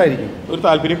നമുക്കും ഉണ്ടായിരിക്കും, ഒരു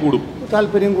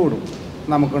താല്പര്യം കൂടും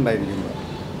നമുക്കുണ്ടായിരിക്കും.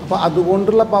 അപ്പോൾ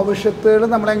അതുകൊണ്ടുള്ള ഭവിഷ്യത്തുകൾ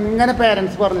നമ്മളെങ്ങനെ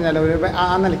പേരൻസ് പറഞ്ഞാൽ അവർ ആ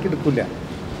നിലയ്ക്ക് എടുക്കില്ല.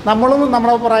 നമ്മളും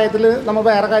നമ്മുടെ പ്രായത്തിൽ നമ്മൾ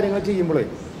വേറെ കാര്യങ്ങൾ ചെയ്യുമ്പോഴേ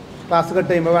ക്ലാസ് കട്ട്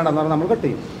ചെയ്യുമ്പോൾ വേണ്ടെന്ന് പറഞ്ഞാൽ നമ്മൾ കട്ട്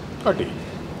ചെയ്യും,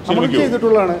 നമ്മൾ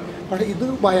ചെയ്തിട്ടുള്ളതാണ്. പക്ഷേ ഇത്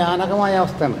ഭയാനകമായ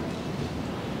അവസ്ഥയാണ്.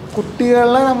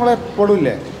 കുട്ടികളെ നമ്മളെപ്പോഴും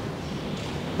ഇല്ലേ,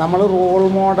 നമ്മൾ റോൾ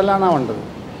മോഡലാണ് ആവേണ്ടത്.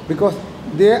 Because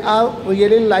they are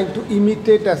really like to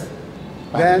imitate us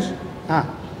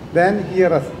then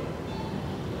here us.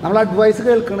 നമ്മൾ അഡ്വൈസ്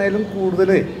കേൾക്കുന്നതിലും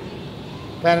കൂടുതൽ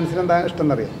പാരൻസിന് എന്താ ഇഷ്ടം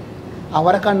എന്നറിയാം,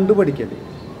 അവരെ കണ്ടു പഠിക്കല്.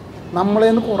 നമ്മളെ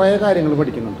നിന്ന് കുറേ കാര്യങ്ങൾ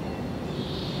പഠിക്കുന്നുണ്ട്.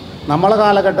 നമ്മളെ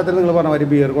കാലഘട്ടത്തിൽ നിങ്ങൾ പറഞ്ഞ ഒരു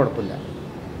ബിയർ കുഴപ്പമില്ല,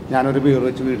 ഞാനൊരു ബിയർ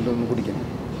വെച്ച് വീട്ടിലൊന്ന് കുടിക്കണം.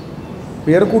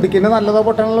 ബിയർ കുടിക്കുന്നത് നല്ലതോ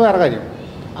പൊട്ടണല്ലോ വേറെ കാര്യം.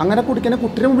 അങ്ങനെ കുടിക്കുന്ന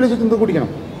കുട്ടിയെ മുമ്പിൽ വെച്ചിട്ട് കുടിക്കണം.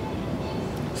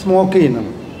 സ്മോക്ക്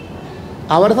ചെയ്യുന്നത്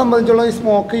അവരെ സംബന്ധിച്ചുള്ള ഈ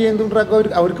സ്മോക്ക് ചെയ്യുന്നതും ഡ്രഗ്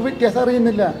അവർക്ക് വ്യത്യാസം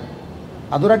അറിയുന്നില്ല.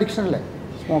 അതൊരു അഡിക്ഷനല്ലേ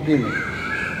സ്മോക്ക് ചെയ്യുന്നത്.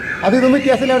 ഇതൊന്നും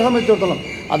വ്യത്യാസമില്ല അവരെ സംബന്ധിച്ചിടത്തോളം.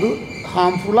 അത്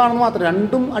ഹാംഫുള്ളാണെന്ന് മാത്രം.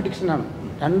 രണ്ടും അഡിക്ഷനാണ്,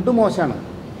 രണ്ടും മോശമാണ്.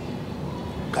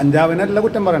 കഞ്ചാവിനല്ല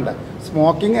കുറ്റം പറയണ്ട,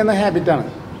 സ്മോക്കിംഗ് എന്ന ഹാബിറ്റാണ്.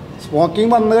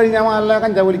 സ്മോക്കിംഗ് വന്നു കഴിഞ്ഞാൽ നല്ല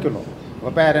കഞ്ചാവ് വലിക്കുള്ളൂ.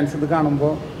 അപ്പോൾ പാരൻസ് ഇത്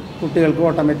കാണുമ്പോൾ കുട്ടികൾക്ക്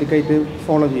ഓട്ടോമാറ്റിക്കായിട്ട്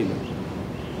ഫോളോ ചെയ്യില്ല.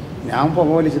 ഞാൻ പുക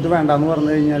വലിച്ചിട്ട് വേണ്ടാന്ന്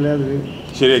പറഞ്ഞു കഴിഞ്ഞാൽ അത്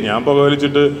ശരിയാ. ഞാൻ പുക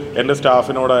വലിച്ചിട്ട് എൻ്റെ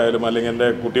സ്റ്റാഫിനോടായാലും അല്ലെങ്കിൽ എൻ്റെ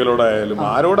കുട്ടികളോടായാലും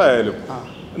ആരോടായാലും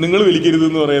നിങ്ങൾ വലിക്കരുത്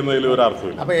എന്ന് പറയുന്നതിൽ ഒരു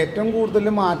അർത്ഥമില്ല. അപ്പോൾ ഏറ്റവും കൂടുതൽ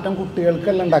മാറ്റം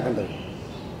കുട്ടികൾക്കല്ല ഉണ്ടാക്കേണ്ടത്,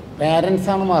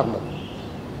 പേരൻസാണ് മാറേണ്ടത്.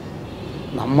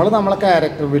 നമ്മളെ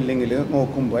ക്യാരക്ടർ ബിൽഡിങ്ങിൽ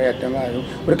നോക്കുമ്പോൾ ഏറ്റവും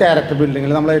ഒരു ക്യാരക്ടർ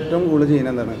ബിൽഡിങ്ങിൽ നമ്മൾ ഏറ്റവും കൂടുതൽ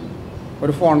ചെയ്യുന്നത് എന്താണ്?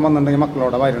 ഒരു ഫോൺ വന്നിട്ടുണ്ടെങ്കിൽ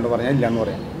മക്കളോടെ വരുന്നുണ്ട് പറഞ്ഞാൽ ഇല്ല എന്ന്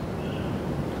പറയാം.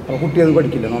 അപ്പോൾ കുട്ടി അത്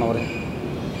പഠിക്കില്ല എന്നാണ് പറയാം.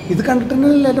 ഇത് കണ്ടിട്ട് തന്നെ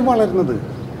എല്ലാവരും വളരുന്നത്.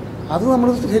 അത് നമ്മൾ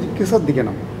ശരിക്കും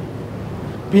ശ്രദ്ധിക്കണം.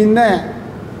 പിന്നെ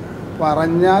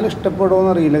പറഞ്ഞാൽ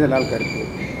ഇഷ്ടപ്പെടുമോ അറിയില്ല ചില ആൾക്കാർക്ക്.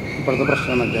 ഇപ്പോഴത്തെ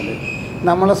പ്രശ്നം എന്ന് വെച്ചാൽ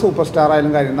നമ്മളെ സൂപ്പർ സ്റ്റാർ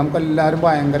ആയാലും കാര്യം നമുക്കെല്ലാവരും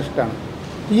ഭയങ്കര ഇഷ്ടമാണ്.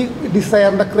 ഈ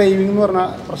ഡിസയറിൻ്റെ ക്രേവിംഗ് എന്ന് പറഞ്ഞ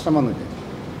പ്രശ്നം വന്നിട്ട്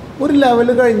ഒരു ലെവൽ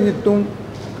കഴിഞ്ഞിട്ടും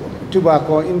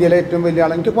ടുബാക്കോ ഇന്ത്യയിലെ ഏറ്റവും വലിയ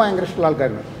ആൾ എനിക്ക് ഭയങ്കര ഇഷ്ടമുള്ള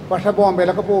ആൾക്കാരുണ്ട്. പക്ഷേ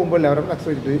ബോംബെയിലൊക്കെ പോകുമ്പോൾ അവരെ ഫ്ലക്സ്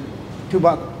വെച്ചിട്ട്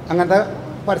ടുബാക്കോ അങ്ങനത്തെ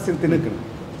പരിസ്ഥിതി നിൽക്കുന്നു.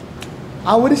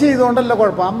 അവർ ചെയ്തുകൊണ്ടല്ല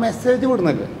കുഴപ്പം, ആ മെസ്സേജ്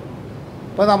വിടുന്നില്ല.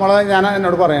 ഇപ്പോൾ ഞാൻ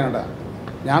എന്നോട് പറയാനുണ്ട്,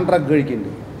 ഞാൻ ഡ്രഗ്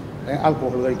കഴിക്കുന്നുണ്ട്,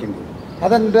 ആൽക്കഹോൾ കഴിക്കുന്നുണ്ട്,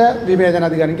 അതെൻ്റെ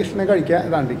വിവേചനാധികാരം, എനിക്ക് ഇഷ്ടം കഴിക്കുക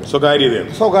ഇതാണ്ടിരിക്കുക,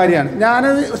 സ്വകാര്യമാണ്.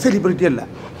 ഞാനത് സെലിബ്രിറ്റി അല്ല.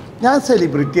 ഞാൻ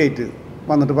സെലിബ്രിറ്റി ആയിട്ട്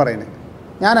വന്നിട്ട് പറയുന്നത്,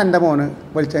 ഞാൻ എൻ്റെ മോന്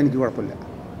വലിച്ചാൽ എനിക്ക് കുഴപ്പമില്ല,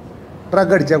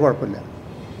 ഡ്രഗ് അടിച്ചാൽ കുഴപ്പമില്ല.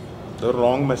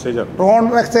 Wrong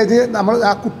message. നമ്മൾ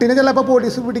ആ കുട്ടീനെ ചിലപ്പോൾ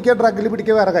പോലീസ് പിടിക്കുക, ഡ്രഗിൽ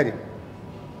പിടിക്കുക വേറെ കാര്യം.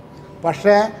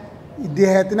 പക്ഷേ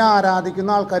ഇദ്ദേഹത്തിനെ ആരാധിക്കുന്ന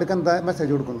ആൾക്കാർക്ക് എന്താ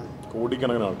മെസ്സേജ് കൊടുക്കുന്നത്?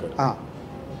 കോടിക്കണക്കിന് ആൾക്കാർ. ആ,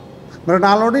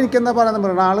 മൃണാളിനോട് എനിക്കെന്താ പറയുന്നത്,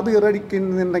 മൃണാൾ ബീർ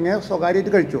അടിക്കുന്നുണ്ടെങ്കിൽ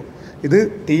സ്വകാര്യമായിട്ട് കഴിച്ചു. ഇത്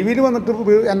ടി വിയിൽ വന്നിട്ട്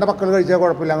എൻ്റെ മക്കൾ കഴിച്ചാൽ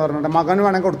കുഴപ്പമില്ല എന്ന് പറഞ്ഞിട്ട് മകൻ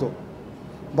വേണമെങ്കിൽ കൊടുത്തു.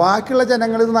 ബാക്കിയുള്ള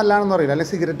ജനങ്ങൾ ഇത് നല്ലതാണെന്ന് പറയില്ല,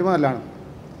 അല്ലെങ്കിൽ സിഗരറ്റ് നല്ലതാണ്.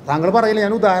 താങ്കൾ പറയില്ല,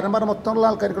 ഞാൻ ഉദാഹരണം പറഞ്ഞ മൊത്തമുള്ള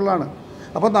ആൾക്കാർക്കുള്ളതാണ്.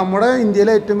 അപ്പോൾ നമ്മുടെ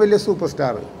ഇന്ത്യയിലെ ഏറ്റവും വലിയ സൂപ്പർ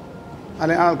സ്റ്റാർ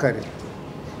അല്ലെങ്കിൽ ആൾക്കാർ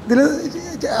ഇതിൽ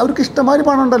അവർക്ക് ഇഷ്ടംമാതിരി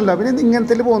പണം ഉണ്ടല്ലോ, പിന്നെ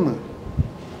ഇങ്ങനത്തെ പോകുന്നത്.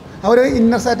 അവർ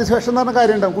ഇന്നർ സാറ്റിസ്ഫാക്ഷൻ എന്ന് പറഞ്ഞ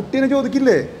കാര്യം ഉണ്ടാവും. കുട്ടീനെ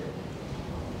ചോദിക്കില്ലേ,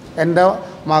 എൻ്റെ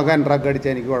മകൻ ഡ്രഗ്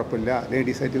അടിച്ചാൽ എനിക്ക് കുഴപ്പമില്ല,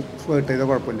 ലേഡീസായിട്ട് ഫ്ലേർട്ട് ചെയ്താൽ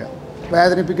കുഴപ്പമില്ല.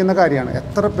 വേദനിപ്പിക്കുന്ന കാര്യമാണ്.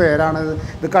 എത്ര പേരാണ്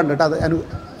ഇത് കണ്ടിട്ട് അത്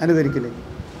അനുകരിക്കില്ലേ?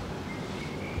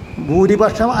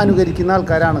 ഭൂരിപക്ഷം അനുകരിക്കുന്ന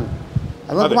ആൾക്കാരാണ്.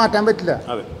 അത് നമുക്ക് മാറ്റാൻ പറ്റില്ല.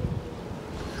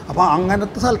 അപ്പോൾ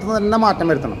അങ്ങനത്തെ സ്ഥലത്ത് തന്നെ മാറ്റം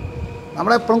വരുത്തണം.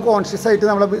 നമ്മളെപ്പോഴും കോൺഷ്യസ് ആയിട്ട്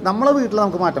നമ്മളെ വീട്ടിൽ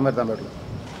നമുക്ക് മാറ്റം വരുത്താൻ പറ്റില്ല.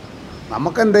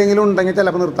 നമുക്ക് എന്തെങ്കിലും ഉണ്ടെങ്കിൽ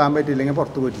ചിലപ്പോൾ നിർത്താൻ പറ്റിയില്ലെങ്കിൽ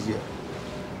പുറത്ത് പോയിട്ട് ചെയ്യുക.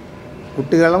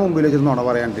 കുട്ടികളുടെ മുമ്പിൽ വെച്ചിട്ട് നുണ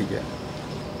പറയാണ്ടിരിക്കുക.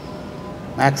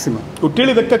 മാക്സിമം കുട്ടികൾ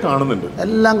ഇതൊക്കെ കാണുന്നുണ്ട്,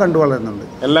 എല്ലാം കണ്ടു വളരുന്നുണ്ട്.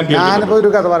 ഞാനിപ്പോൾ ഒരു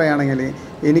കഥ പറയുകയാണെങ്കിൽ,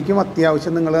 എനിക്കും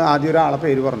അത്യാവശ്യം നിങ്ങൾ ആദ്യം ഒരാളെ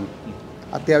പേര് പറഞ്ഞു,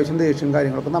 അത്യാവശ്യം ദേഷ്യം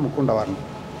കാര്യങ്ങളൊക്കെ നമുക്കുണ്ടാവാറുണ്ട്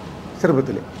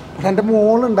ചെറുപ്പത്തിൽ. പക്ഷെ എൻ്റെ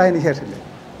മോളുണ്ടായതിന് ശേഷമില്ലേ,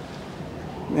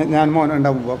 ഞാൻ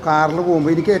മോനുണ്ടാകുമ്പോൾ കാറിൽ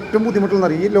പോകുമ്പോൾ എനിക്ക് ഏറ്റവും ബുദ്ധിമുട്ടെന്ന്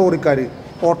പറയും ഈ ലോറിക്കാർ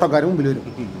ഓട്ടോക്കാർ മുമ്പിൽ വരും.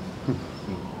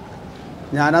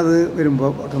 ഞാനത് വരുമ്പോൾ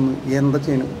പെട്ടെന്ന് എന്താ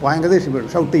ചെയ്യുന്നു ഭയങ്കര ദേഷ്യം വരും,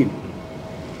 ഷൗട്ട് ചെയ്യും.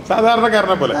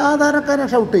 സാധാരണക്കാരൻ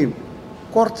ഷൗട്ട് ചെയ്യും.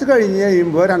 കുറച്ച് കഴിഞ്ഞ്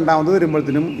കഴിയുമ്പോൾ രണ്ടാമത്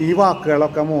വരുമ്പോഴത്തേനും ഈ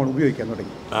വാക്കുകളൊക്കെ മോൾ ഉപയോഗിക്കാൻ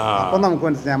തുടങ്ങി. അപ്പോൾ നമുക്ക്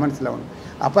മനസ്സിലാവണം.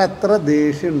 അപ്പോൾ എത്ര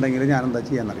ദേഷ്യം ഉണ്ടെങ്കിലും ഞാൻ എന്താ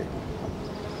ചെയ്യാന്നറിയാം,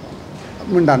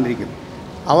 മിണ്ടാണ്ടിരിക്കുന്നു.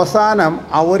 അവസാനം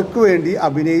അവർക്ക് വേണ്ടി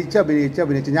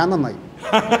അഭിനയിച്ച് ഞാൻ നന്നായി.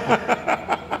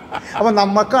 അപ്പം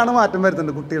നമുക്കാണ് മാറ്റം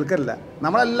വരുത്തുന്നത്, കുട്ടികൾക്കല്ല.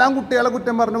 നമ്മളെല്ലാം കുട്ടികളെ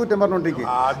കുറ്റം പറഞ്ഞുകൊണ്ടിരിക്കും.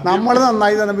 നമ്മൾ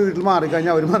നന്നായി തന്നെ വീട്ടിൽ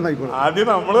മാറിക്കഴിഞ്ഞാൽ അവർ നന്നായിക്കോളും.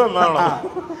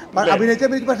 അഭിനയിച്ച്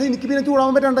പക്ഷേ എനിക്ക് പിന്നെ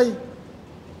ചൂടാവാൻ പറ്റണ്ടായി.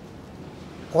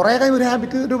 കുറേ കാര്യം ഒരു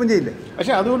ഹാബിറ്റ് രൂപം ചെയ്യില്ലേ.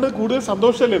 പക്ഷേ അതുകൊണ്ട് കൂടുതൽ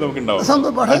സന്തോഷമല്ലേ നമുക്ക്.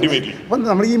 അപ്പം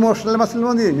നമ്മൾ ഈ ഇമോഷണൽ മസിൽ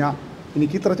വന്നു കഴിഞ്ഞാൽ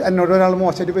എനിക്ക് എന്നോട് ഒരാൾ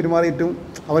മോശമായിട്ട് പെരുമാറിയിട്ടും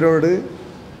അവരോട്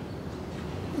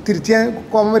തിരിച്ച്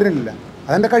കോപം വരുന്നില്ല.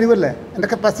 അതെൻ്റെ കഴിവല്ലേ, എൻ്റെ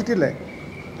കപ്പാസിറ്റി അല്ലേ.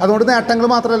 അതുകൊണ്ട് നേട്ടങ്ങൾ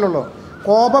മാത്രമല്ലേ ഉള്ളൂ.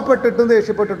 കോപപ്പെട്ടിട്ടും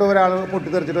ദേഷ്യപ്പെട്ടിട്ടും ഒരാൾ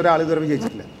പൊട്ടിത്തെറിച്ചിട്ട് ഒരാൾ ഇതുവരെ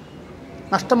വിജയിച്ചിട്ടില്ല.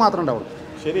 നഷ്ടം മാത്രമേ ഉണ്ടാവുള്ളൂ.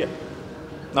 ശരിയാ,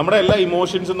 നമ്മുടെ എല്ലാ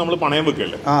ഇമോഷൻസും നമ്മൾ പണയം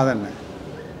വെക്കല്ലേ. അതന്നെ.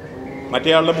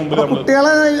 മറ്റേയാളുടെ മുമ്പിൽ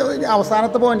കുട്ടികളെ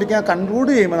അവസാനത്തെ പോയിന്റിലേക്ക് കൺക്ലൂഡ്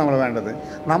ചെയ്യുമ്പോൾ നമ്മൾ വേണ്ടത്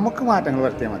നമുക്ക് മാറ്റങ്ങൾ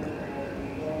വരുത്തിയാൽ മതി.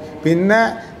 പിന്നെ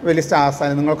വലിയ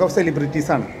സ്റ്റാർസാണ്, നിങ്ങളൊക്കെ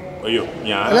സെലിബ്രിറ്റീസാണ്.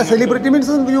 അല്ല, സെലിബ്രിറ്റി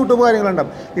മീൻസ് യൂട്യൂബ്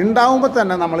ഉണ്ടാവുമ്പോൾ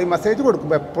തന്നെ നമ്മൾ ഈ മെസ്സേജ്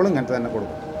കൊടുക്കുമ്പോൾ എപ്പോഴും ഇങ്ങനത്തെ തന്നെ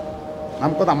കൊടുക്കും.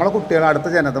 നമുക്ക് നമ്മളെ കുട്ടികൾ അടുത്ത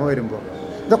ജനത വരുമ്പോൾ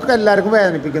ഇതൊക്കെ എല്ലാവർക്കും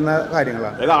വേദനിപ്പിക്കുന്ന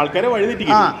കാര്യങ്ങളാണ്.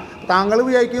 താങ്കൾ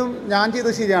വിചാരിക്കും ഞാൻ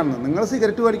ചെയ്തത് ശരിയാണെന്ന്. നിങ്ങൾ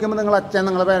സിഗരറ്റ് വലിക്കുമ്പോൾ നിങ്ങൾ അച്ഛൻ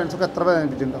നിങ്ങളെ പേരൻസൊക്കെ എത്ര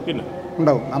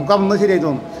വേദനിപ്പിച്ചിട്ടുണ്ടാവും. നമുക്ക് അന്ന് ശരിയായി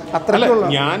തോന്നും. അത്രയ്ക്കുള്ള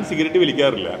ഞാൻ സിഗരറ്റ്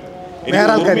വലിക്കാറില്ല.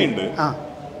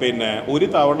 പിന്നെ ഒരു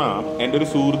തവണ എൻ്റെ ഒരു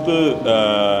സുഹൃത്ത്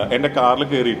എൻ്റെ കാറിൽ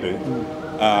കയറിയിട്ട്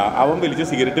അവൻ വലിച്ച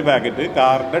സിഗരറ്റ് പാക്കറ്റ്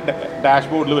കാറിന്റെ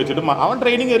ഡാഷ്ബോർഡിൽ വെച്ചിട്ട് അവൻ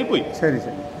ട്രെയിനിങ് കയറിപ്പോയി.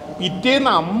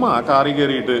 പിറ്റേന്ന് അമ്മ കാറിൽ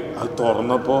കയറിയിട്ട് അത്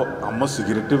തുറന്നപ്പോ അമ്മ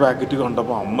സിഗരറ്റ് പാക്കറ്റ്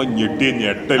കണ്ടപ്പോ അമ്മ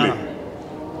ഞെട്ടല്.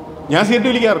 ഞാൻ സിഗരറ്റ്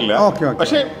വലിക്കാറില്ല,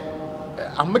 പക്ഷെ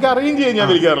അമ്മയ്ക്ക് അറിയുകയും ചെയ്യാൻ ഞാൻ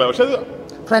വലിക്കാറില്ല. പക്ഷെ അത്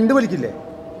ഫ്രണ്ട് വലിക്കില്ലേ,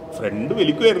 ഫ്രണ്ട്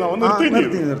വലിക്കുമായിരുന്നു, അവൻ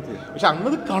നിർത്തി. പക്ഷെ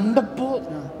അന്നത് കണ്ടപ്പോ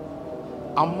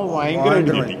അമ്മ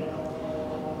ഭയങ്കരമായിട്ട് ഞെട്ടി.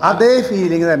 അതേ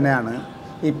ഫീലിംഗ് തന്നെയാണ്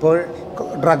ഇപ്പോൾ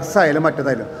ഡ്രഗ്സ് ആയാലും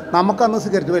മറ്റേതായാലും നമുക്കന്ന്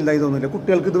സിഗരറ്റ് വലുതായി തോന്നുന്നില്ല,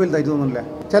 കുട്ടികൾക്ക് ഇത് വലുതായി തോന്നുന്നില്ല.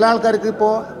 ചില ആൾക്കാർക്ക്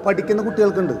ഇപ്പോൾ പഠിക്കുന്ന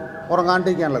കുട്ടികൾക്കുണ്ട്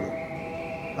ഉറങ്ങാണ്ടിരിക്കാനുള്ളത്,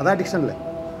 അത് അഡിക്ഷനല്ലേ.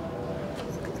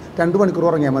 2 മണിക്കൂർ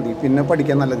ഉറങ്ങിയാൽ മതി, പിന്നെ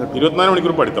പഠിക്കാൻ നല്ല കിട്ടും. 24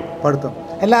 മണിക്കൂർ പഠിത്തം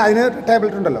അല്ല, അതിന്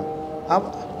ടാബ്ലറ്റ് ഉണ്ടല്ലോ,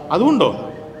 അതുകൊണ്ടോ?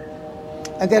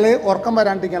 എന്നുവെച്ചാൽ ഉറക്കം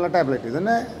വരാണ്ടിരിക്കാനുള്ള ടാബ്ലറ്റ്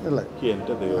ഇതന്നെ ഉള്ളത്.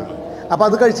 അപ്പോൾ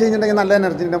അത് കഴിച്ച് കഴിഞ്ഞിട്ടുണ്ടെങ്കിൽ നല്ല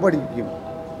എനർജി ഞാൻ പഠിക്കും.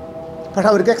 പക്ഷെ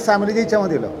അവർക്ക് എക്സാമിൽ ജയിച്ചാൽ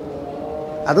മതിയല്ലോ.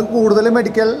 അത് കൂടുതൽ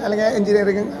മെഡിക്കൽ അല്ലെങ്കിൽ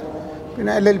എഞ്ചിനീയറിംഗ്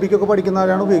പിന്നെ LLBക്കൊക്കെ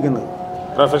പഠിക്കുന്നവരാണ് ഉപയോഗിക്കുന്നത്,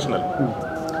 പ്രൊഫഷണൽ.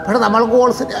 പക്ഷേ നമ്മൾ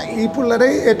ഗോൾസ് ഈ പിള്ളേരെ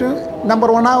ഏറ്റവും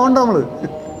നമ്പർ 1 ആവുന്നുണ്ട്. നമ്മൾ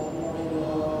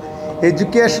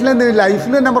എഡ്യൂക്കേഷനിൽ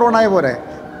ലൈഫിൽ നമ്പർ 1 ആയ പോരെ,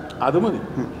 അത് മതി.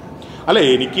 അല്ല,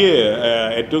 എനിക്ക്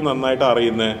ഏറ്റവും നന്നായിട്ട്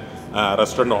അറിയുന്ന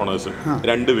റെസ്റ്റോറൻറ്റ് ഓണേഴ്സ്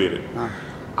 2 പേര്.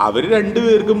 അവർ 2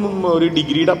 പേർക്കും ഒരു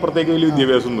ഡിഗ്രിയുടെ അപ്പുറത്തേക്ക് വലിയ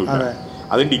വിദ്യാഭ്യാസമൊന്നുമില്ല.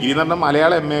 അത് ഡിഗ്രി എന്ന് പറഞ്ഞാൽ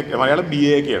മലയാളം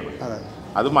BA ഒക്കെയാണ്.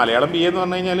 അത് മലയാളം BA എന്ന്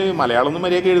പറഞ്ഞു കഴിഞ്ഞാൽ മലയാളം ഒന്നും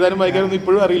മര്യാദയ്ക്ക് എഴുതാനും വായിക്കാനൊന്നും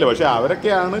ഇപ്പോഴും അറിയില്ല. പക്ഷെ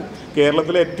അവരൊക്കെയാണ്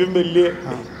കേരളത്തിലെ ഏറ്റവും വലിയ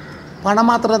പണം.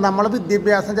 മാത്രമല്ല, നമ്മളെ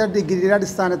വിദ്യാഭ്യാസം ഡിഗ്രിയുടെ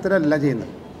അടിസ്ഥാനത്തിലല്ല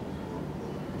ചെയ്യുന്നത്.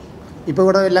 ഇപ്പോൾ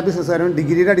ഇവിടെ എല്ലാ ബിസിനസ്സുകാരും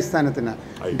ഡിഗ്രിയുടെ അടിസ്ഥാനത്തിനാണ്.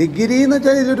 ഡിഗ്രി എന്ന്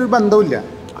വെച്ചാൽ ഇതിലൊരു ബന്ധമില്ല,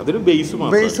 അതൊരു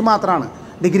ബേസ് മാത്രമാണ്.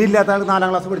 ഡിഗ്രി ഇല്ലാത്ത ആൾ 4ാം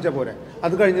ക്ലാസ് പഠിച്ചാൽ പോരെ,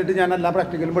 അത് കഴിഞ്ഞിട്ട് ഞാൻ എല്ലാ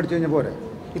പ്രാക്ടിക്കലും പഠിച്ചു കഴിഞ്ഞാൽ പോരെ.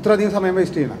 ഇത്രയധികം സമയം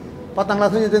വേസ്റ്റ് ചെയ്യണം. 10ാം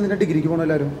ക്ലാസ് കഴിഞ്ഞിട്ട് എന്തിനാ ഡിഗ്രിക്ക് പോകണം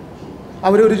എല്ലാവരും?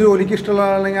 അവരൊരു ജോലിക്ക്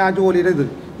ഇഷ്ടമുള്ളതാണെങ്കിൽ ആ ജോലിയുടെ ഇത്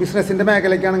ബിസിനസ്സിൻ്റെ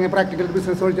മേഖലയ്ക്കാണെങ്കിൽ പ്രാക്ടിക്കൽ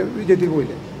ബിസിനസ് പഠിച്ച വിജയത്തിൽ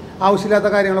പോയില്ലേ. ആവശ്യമില്ലാത്ത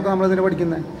കാര്യങ്ങളൊക്കെ നമ്മളതിനെ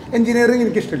പഠിക്കുന്നത്. എഞ്ചിനീയറിംഗ്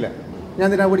എനിക്കിഷ്ടമില്ല, ഞാൻ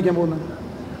ഇതിനാണ് പഠിക്കാൻ പോകുന്നത്.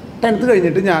 10th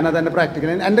കഴിഞ്ഞിട്ട് ഞാനത് എൻ്റെ പ്രാക്ടിക്കൽ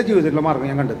എൻ്റെ ജീവിതത്തിലുള്ള മാർഗ്ഗം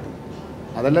ഞാൻ കണ്ടെത്തി.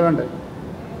 അതല്ല വേണ്ടത്.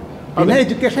 പിന്നെ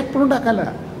എഡ്യൂക്കേഷൻ എപ്പോഴും ഉണ്ടാക്കാമല്ല,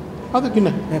 അത്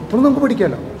പിന്നെ എപ്പോഴും നമുക്ക്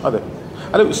പഠിക്കാമല്ലോ. അതെ,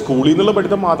 അല്ല സ്കൂളിൽ നിന്നുള്ള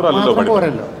പഠിത്തം മാത്രമല്ലല്ലോ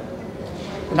പോരല്ലോ.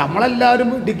 നമ്മളെല്ലാവരും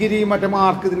ഡിഗ്രി മറ്റേ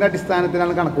മാർക്ക് ഇതിൻ്റെ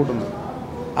അടിസ്ഥാനത്തിലാണ് കണക്ക് കൂട്ടുന്നത്.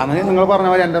 അങ്ങനെ നിങ്ങൾ പറഞ്ഞ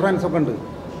പോലെ എൻ്റെ ഫ്രണ്ട്സൊക്കെ ഉണ്ട്,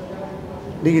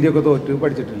 ഡിഗ്രിയൊക്കെ തോറ്റ്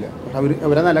പഠിച്ചിട്ടില്ല. പക്ഷെ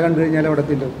അവരെ നില കണ്ടു കഴിഞ്ഞാൽ അവിടെ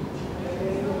എത്തില്ല.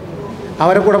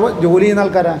 അവരെ കൂടെ ജോലി ചെയ്യുന്ന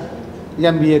ആൾക്കാരാ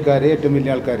MBAക്കാർ, ഏറ്റവും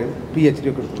വലിയ ആൾക്കാർ, PhD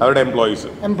ഒക്കെ എടുത്തു, അവരുടെ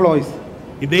എംപ്ലോയീസ്.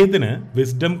 ഇദ്ദേഹത്തിന്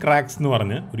വിസ്ഡം ക്രാക്സ് എന്ന്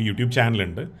പറഞ്ഞ് ഒരു യൂട്യൂബ്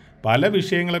ചാനലുണ്ട്. പല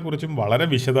വിഷയങ്ങളെക്കുറിച്ചും വളരെ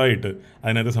വിശദമായിട്ട്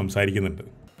അതിനകത്ത് സംസാരിക്കുന്നുണ്ട്.